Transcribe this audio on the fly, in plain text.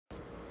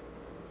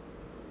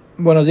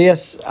Buenos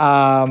días.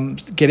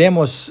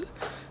 Queremos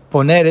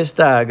poner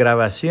esta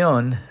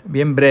grabación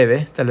bien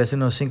breve, tal vez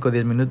unos 5 o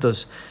 10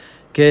 minutos,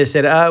 que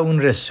será un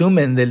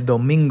resumen del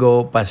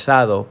domingo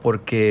pasado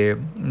porque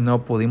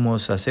no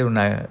pudimos hacer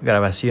una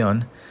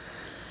grabación.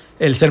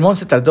 El sermón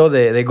se trató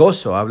de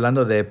gozo,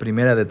 hablando de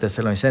Primera de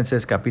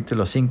Tesalonicenses,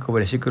 capítulo 5,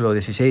 versículo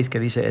 16, que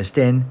dice: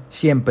 estén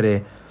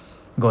siempre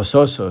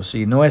gozosos.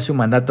 Y no es un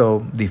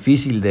mandato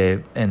difícil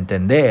de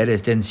entender.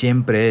 Estén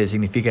siempre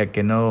significa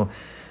que no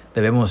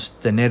debemos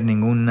tener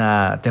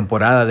ninguna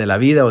temporada de la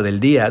vida o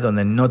del día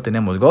donde no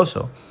tenemos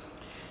gozo.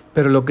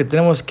 Pero lo que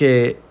tenemos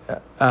que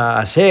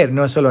hacer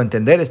no es solo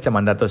entender este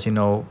mandato,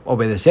 sino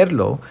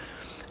obedecerlo.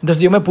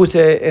 Entonces yo me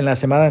puse en la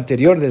semana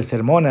anterior del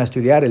sermón a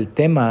estudiar el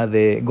tema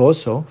de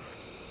gozo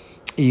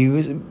y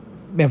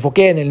me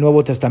enfoqué en el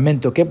Nuevo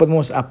Testamento. ¿Qué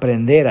podemos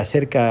aprender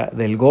acerca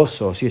del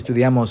gozo si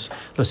estudiamos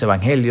los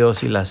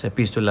evangelios y las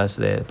epístolas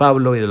de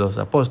Pablo y de los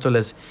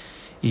apóstoles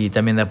y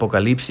también de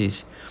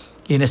Apocalipsis?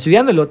 Y en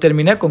estudiándolo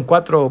terminé con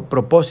cuatro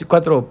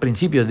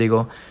principios,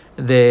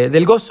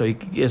 del gozo, y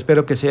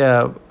espero que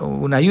sea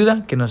una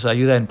ayuda, que nos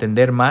ayude a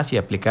entender más y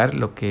aplicar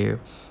lo que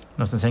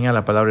nos enseña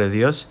la palabra de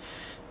Dios.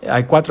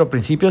 Hay 4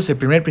 principios. El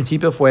primer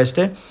principio fue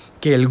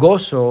que el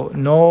gozo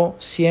no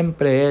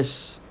siempre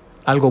es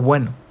algo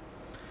bueno.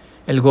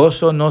 El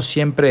gozo no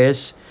siempre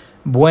es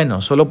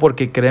bueno. Solo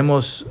porque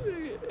queremos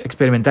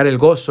experimentar el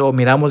gozo, o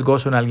miramos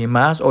gozo en alguien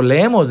más, o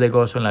leemos de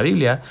gozo en la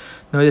Biblia,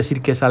 no es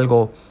decir que es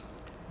algo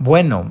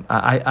bueno.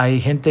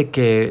 Hay gente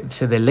que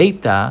se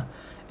deleita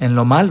en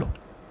lo malo.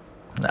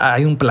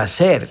 Hay un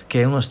placer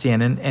que unos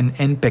tienen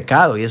en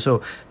pecado, y eso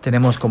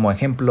tenemos como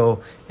ejemplo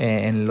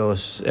en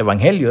los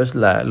evangelios.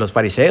 Los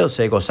fariseos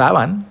se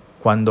gozaban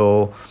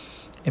cuando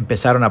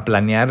empezaron a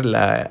planear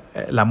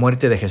la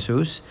muerte de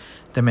Jesús.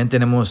 También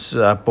tenemos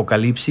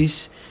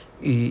Apocalipsis,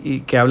 y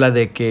que habla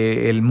de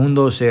que el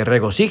mundo se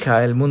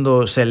regocija, el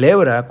mundo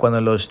celebra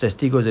cuando los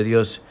testigos de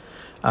Dios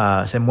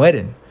se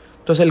mueren.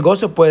 Entonces el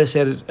gozo puede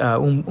ser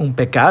un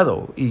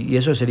pecado, y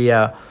eso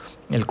sería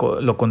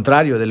lo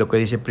contrario de lo que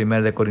dice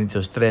 1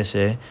 Corintios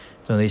 13,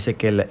 donde dice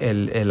que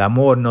el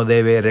amor no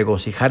debe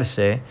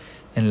regocijarse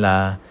en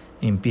la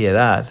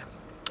impiedad.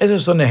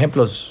 Esos son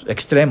ejemplos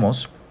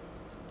extremos,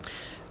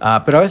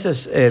 pero a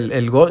veces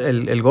el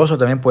gozo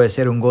también puede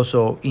ser un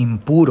gozo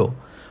impuro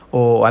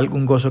o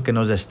algún gozo que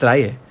nos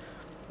distrae.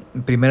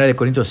 1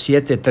 Corintios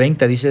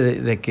 7:30 dice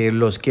de que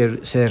los que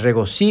se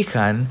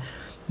regocijan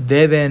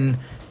deben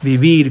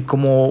vivir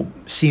como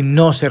si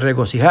no se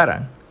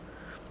regocijaran.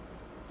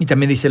 Y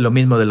también dice lo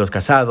mismo de los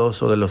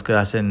casados o de los que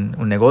hacen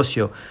un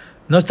negocio.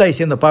 No está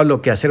diciendo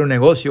Pablo que hacer un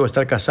negocio o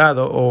estar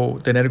casado o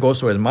tener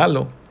gozo es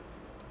malo,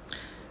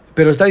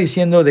 pero está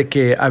diciendo de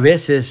que a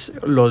veces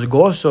los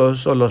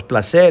gozos o los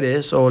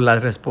placeres o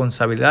las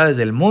responsabilidades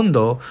del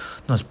mundo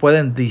nos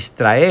pueden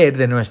distraer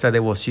de nuestra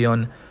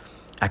devoción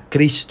a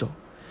Cristo.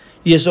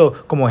 Y eso,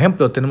 como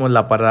ejemplo, tenemos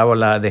la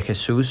parábola de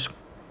Jesús,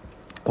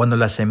 cuando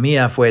la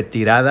semilla fue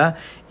tirada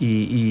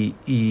y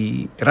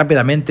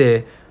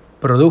rápidamente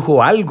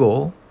produjo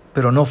algo,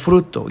 pero no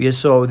fruto. Y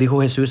eso,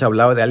 dijo Jesús,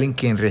 hablaba de alguien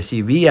quien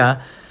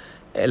recibía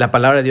la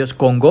palabra de Dios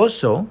con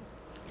gozo,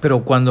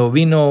 pero cuando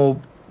vino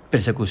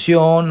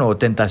persecución o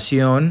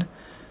tentación,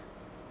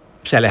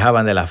 se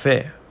alejaban de la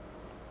fe.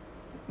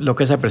 Lo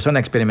que esa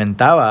persona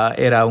experimentaba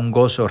era un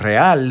gozo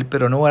real,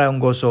 pero no era un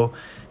gozo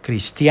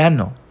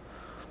cristiano.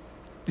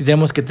 Y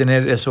tenemos que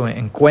tener eso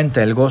en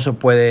cuenta. El gozo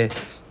puede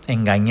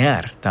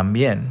engañar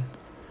también.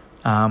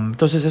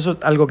 Entonces eso es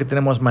algo que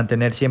tenemos que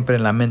mantener siempre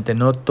en la mente.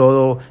 No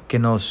todo que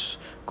nos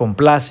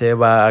complace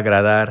va a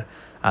agradar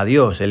a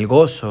Dios. El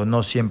gozo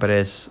no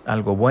siempre es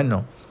algo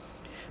bueno.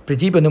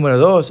 Principio número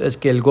 2 es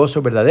que el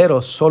gozo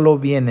verdadero solo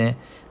viene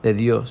de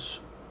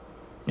Dios.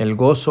 El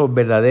gozo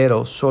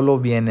verdadero solo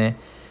viene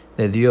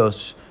de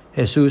Dios.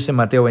 Jesús en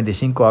Mateo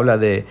 25 habla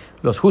de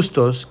los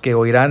justos que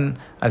oirán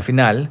al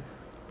final: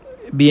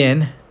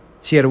 bien,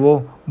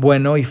 siervo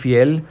bueno y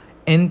fiel,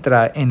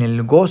 entra en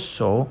el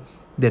gozo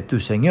de tu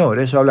Señor.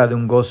 Eso habla de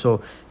un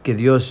gozo que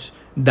Dios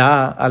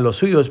da a los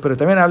suyos, pero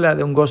también habla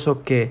de un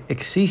gozo que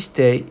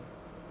existe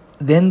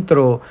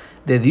dentro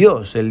de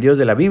Dios. El Dios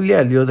de la Biblia,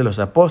 el Dios de los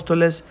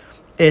apóstoles,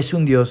 es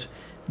un Dios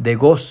de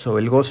gozo.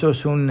 El gozo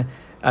es un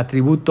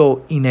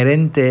atributo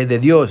inherente de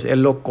Dios.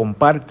 Él lo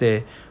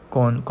comparte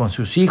con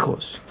sus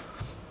hijos.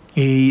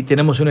 Y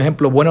tenemos un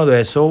ejemplo bueno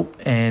de eso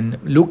en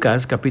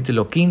Lucas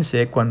capítulo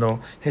 15,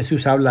 cuando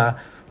Jesús habla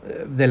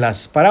de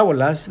las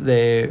parábolas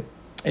de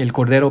el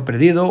cordero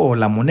perdido, o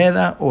la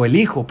moneda, o el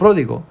hijo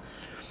pródigo.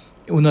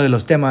 Uno de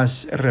los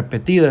temas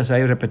repetidos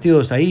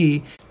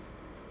ahí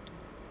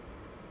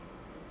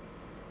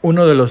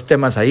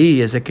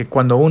es de que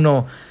cuando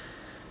uno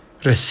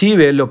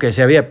recibe lo que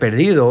se había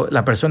perdido,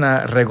 la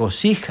persona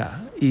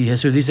regocija. Y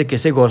Jesús dice que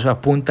ese gozo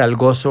apunta al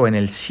gozo en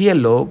el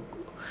cielo,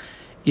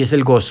 y es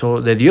el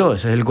gozo de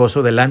Dios, es el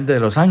gozo delante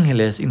de los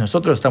ángeles, y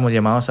nosotros estamos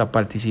llamados a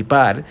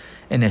participar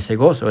en ese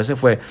gozo.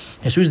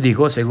 Jesús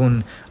dijo,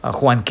 según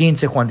Juan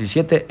 15, Juan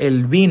 17,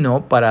 Él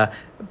vino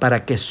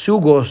para que su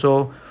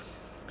gozo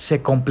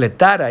se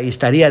completara y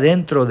estaría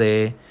dentro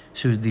de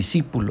sus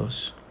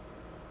discípulos.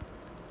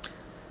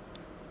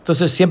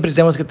 Entonces siempre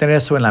tenemos que tener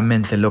eso en la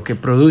mente. Lo que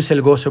produce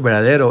el gozo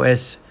verdadero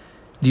es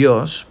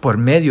Dios por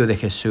medio de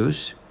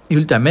Jesús, y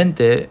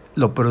últimamente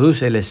lo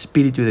produce el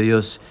Espíritu de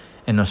Dios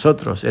en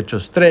nosotros.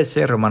 Hechos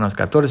 13, Romanos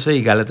 14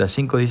 y Gálatas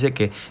 5 dice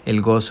que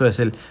el gozo es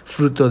el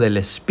fruto del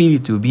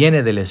Espíritu,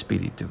 viene del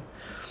Espíritu.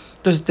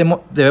 Entonces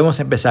debemos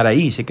empezar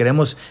ahí. Si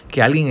queremos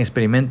que alguien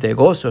experimente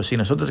gozo, si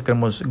nosotros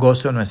queremos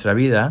gozo en nuestra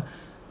vida,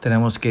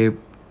 tenemos que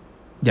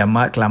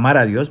clamar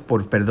a Dios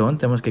por perdón,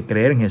 tenemos que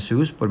creer en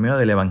Jesús por medio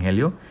del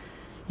Evangelio.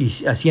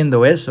 Y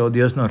haciendo eso,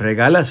 Dios nos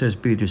regala su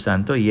Espíritu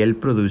Santo y Él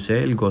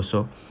produce el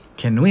gozo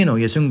genuino.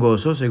 Y es un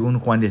gozo, según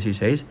Juan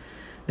 16,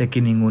 de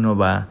que ninguno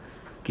va a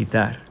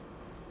quitar.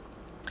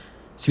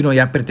 Si uno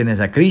ya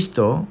pertenece a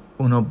Cristo,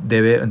 uno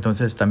debe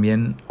entonces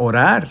también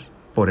orar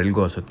por el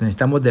gozo.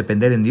 Necesitamos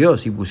depender en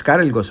Dios y buscar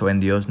el gozo en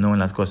Dios, no en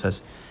las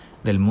cosas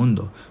del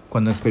mundo.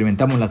 Cuando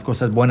experimentamos las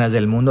cosas buenas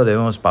del mundo,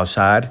 debemos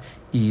pausar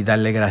y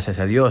darle gracias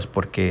a Dios,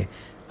 porque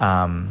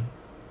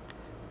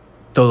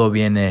todo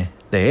viene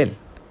de Él.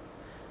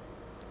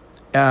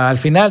 Al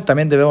final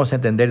también debemos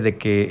entender de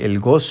que el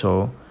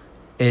gozo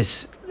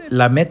es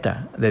la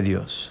meta de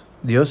Dios.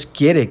 Dios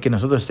quiere que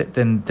nosotros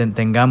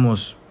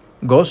tengamos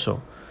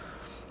gozo.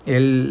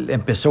 Él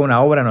empezó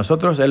una obra en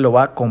nosotros, Él lo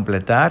va a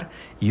completar,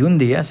 y un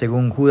día,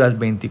 según Judas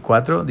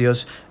 24,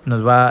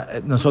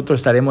 nosotros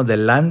estaremos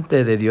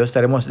delante de Dios,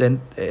 estaremos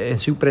en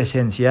su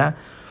presencia,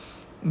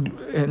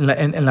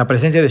 en la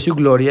presencia de su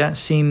gloria,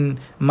 sin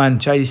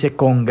mancha, y dice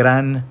con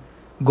gran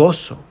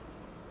gozo.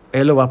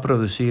 Él lo va a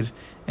producir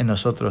en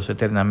nosotros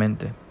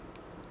eternamente.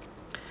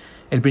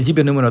 El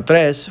principio número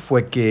 3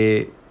 fue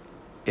que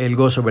el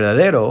gozo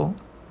verdadero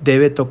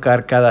debe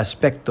tocar cada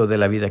aspecto de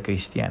la vida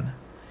cristiana.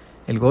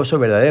 El gozo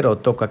verdadero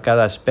toca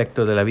cada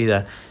aspecto de la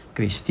vida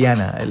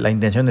cristiana. La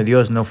intención de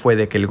Dios no fue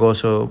de que el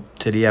gozo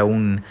sería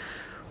un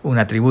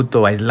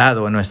atributo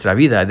aislado en nuestra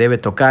vida. Debe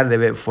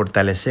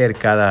fortalecer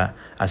cada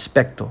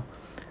aspecto.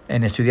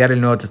 En estudiar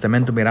el Nuevo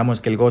Testamento miramos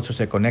que el gozo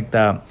se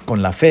conecta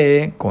con la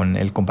fe, con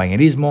el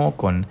compañerismo,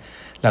 con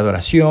la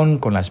adoración,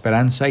 con la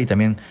esperanza y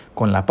también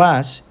con la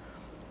paz.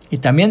 Y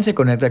también se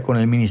conecta con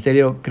el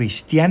ministerio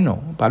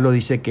cristiano. Pablo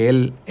dice que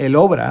él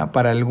obra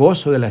para el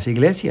gozo de las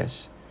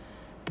iglesias.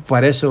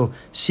 Por eso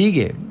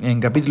sigue. En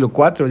capítulo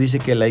 4 dice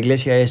que la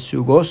iglesia es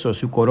su gozo,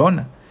 su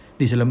corona.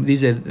 Dice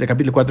el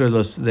capítulo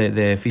 4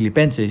 de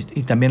Filipenses,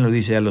 y también lo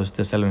dice a los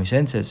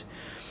tesalonicenses.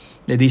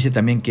 Le dice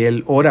también que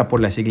él ora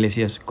por las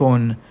iglesias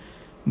con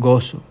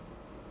gozo.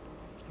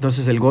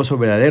 Entonces el gozo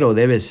verdadero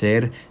debe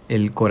ser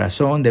el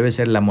corazón, debe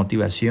ser la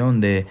motivación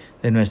de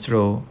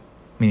nuestro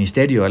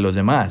ministerio a los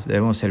demás.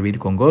 Debemos servir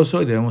con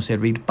gozo y debemos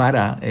servir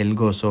para el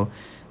gozo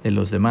de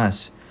los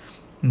demás.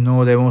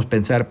 No debemos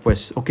pensar,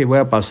 pues, voy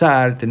a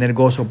pausar, tener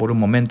gozo por un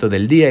momento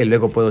del día y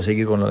luego puedo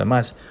seguir con lo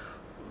demás.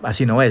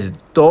 Así no es.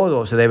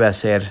 Todo se debe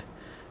hacer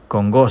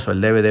con gozo.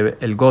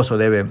 El gozo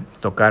debe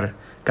tocar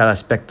cada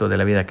aspecto de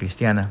la vida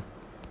cristiana.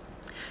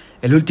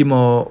 El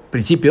último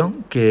principio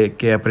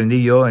que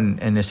aprendí yo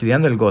en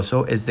estudiando el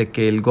gozo es de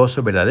que el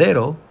gozo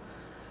verdadero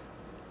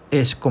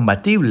es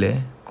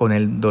compatible con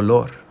el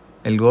dolor.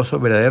 El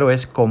gozo verdadero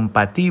es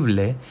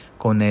compatible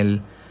con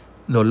el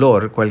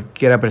dolor.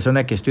 Cualquiera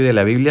persona que estudie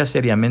la Biblia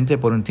seriamente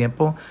por un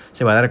tiempo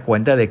se va a dar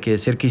cuenta de que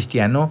ser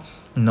cristiano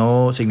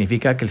no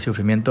significa que el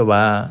sufrimiento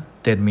va a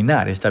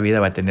terminar. Esta vida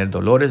va a tener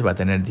dolores, va a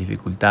tener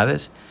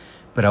dificultades,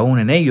 pero aún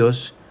en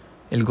ellos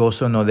el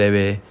gozo no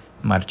debe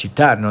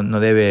marchitar, no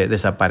debe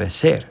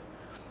desaparecer.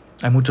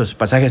 Hay muchos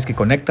pasajes que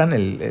conectan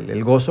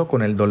el gozo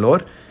con el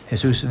dolor.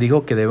 Jesús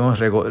dijo que debemos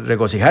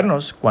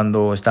regocijarnos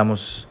cuando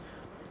estamos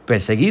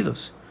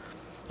perseguidos.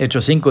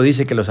 Hechos 5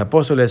 dice que los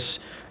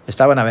apóstoles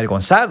estaban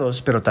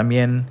avergonzados, pero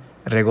también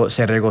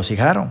se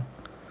regocijaron.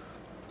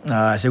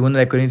 Segunda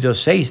de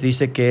Corintios 6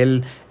 dice que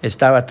él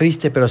estaba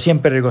triste, pero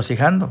siempre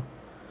regocijando.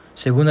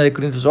 Segunda de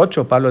Corintios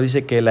 8, Pablo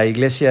dice que las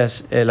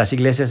iglesias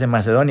en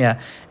Macedonia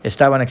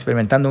estaban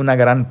experimentando una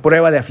gran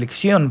prueba de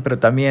aflicción, pero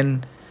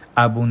también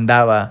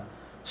abundaba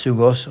su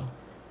gozo.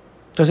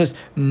 Entonces,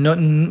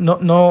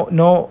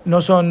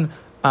 no son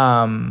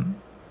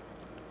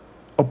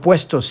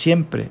opuestos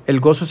siempre.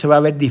 El gozo se va a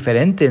ver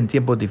diferente en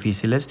tiempos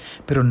difíciles,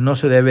 pero no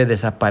se debe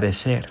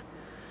desaparecer.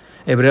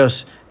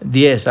 Hebreos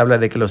 10 habla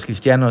de que los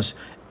cristianos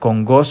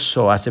con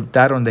gozo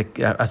aceptaron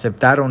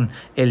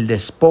el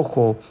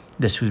despojo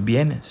de sus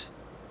bienes.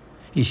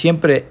 Y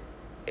siempre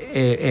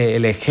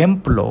el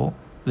ejemplo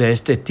de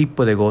este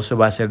tipo de gozo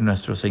va a ser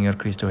nuestro Señor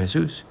Cristo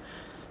Jesús.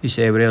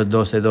 Dice Hebreos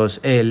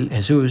 12:2,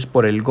 Jesús,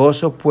 por el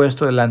gozo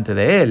puesto delante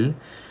de él,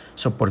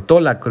 soportó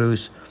la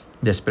cruz,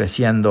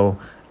 despreciando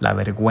la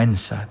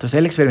vergüenza. Entonces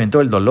él experimentó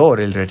el dolor,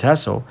 el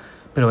rechazo,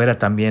 pero era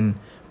también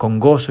con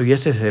gozo, y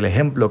ese es el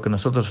ejemplo que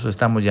nosotros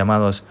estamos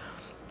llamados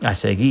a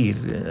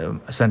seguir.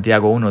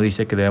 Santiago 1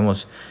 dice que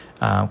debemos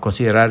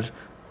considerar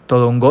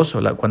todo un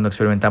gozo cuando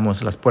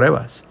experimentamos las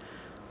pruebas.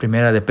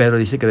 Primera de Pedro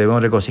dice que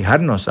debemos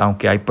regocijarnos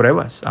aunque hay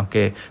pruebas,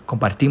 aunque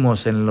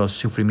compartimos en los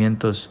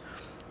sufrimientos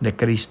de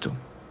Cristo.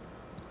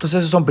 Entonces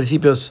esos son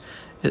principios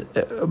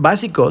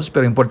básicos,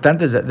 pero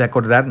importantes de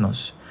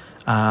acordarnos.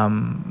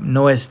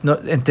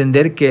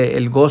 Entender que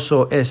el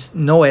gozo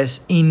no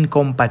es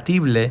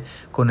incompatible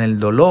con el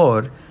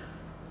dolor,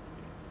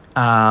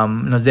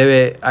 nos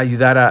debe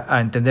ayudar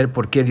a entender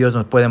por qué Dios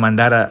nos puede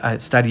mandar a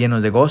estar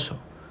llenos de gozo.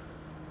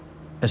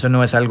 Eso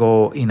no es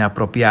algo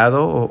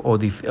inapropiado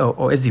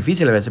o es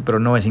difícil a veces, pero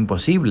no es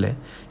imposible.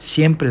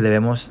 Siempre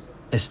debemos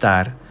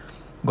estar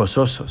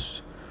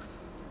gozosos.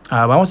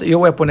 Yo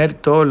voy a poner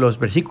todos los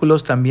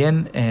versículos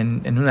también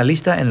en una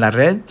lista en la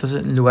red.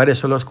 Entonces, en lugar de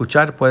solo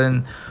escuchar,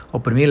 pueden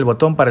oprimir el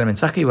botón para el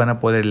mensaje y van a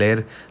poder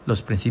leer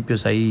los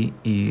principios ahí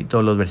y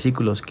todos los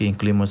versículos que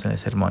incluimos en el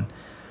sermón.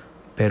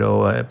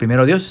 Pero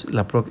primero Dios,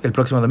 el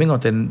próximo domingo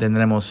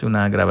tendremos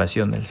una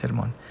grabación del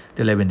sermón.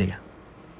 Dios le bendiga.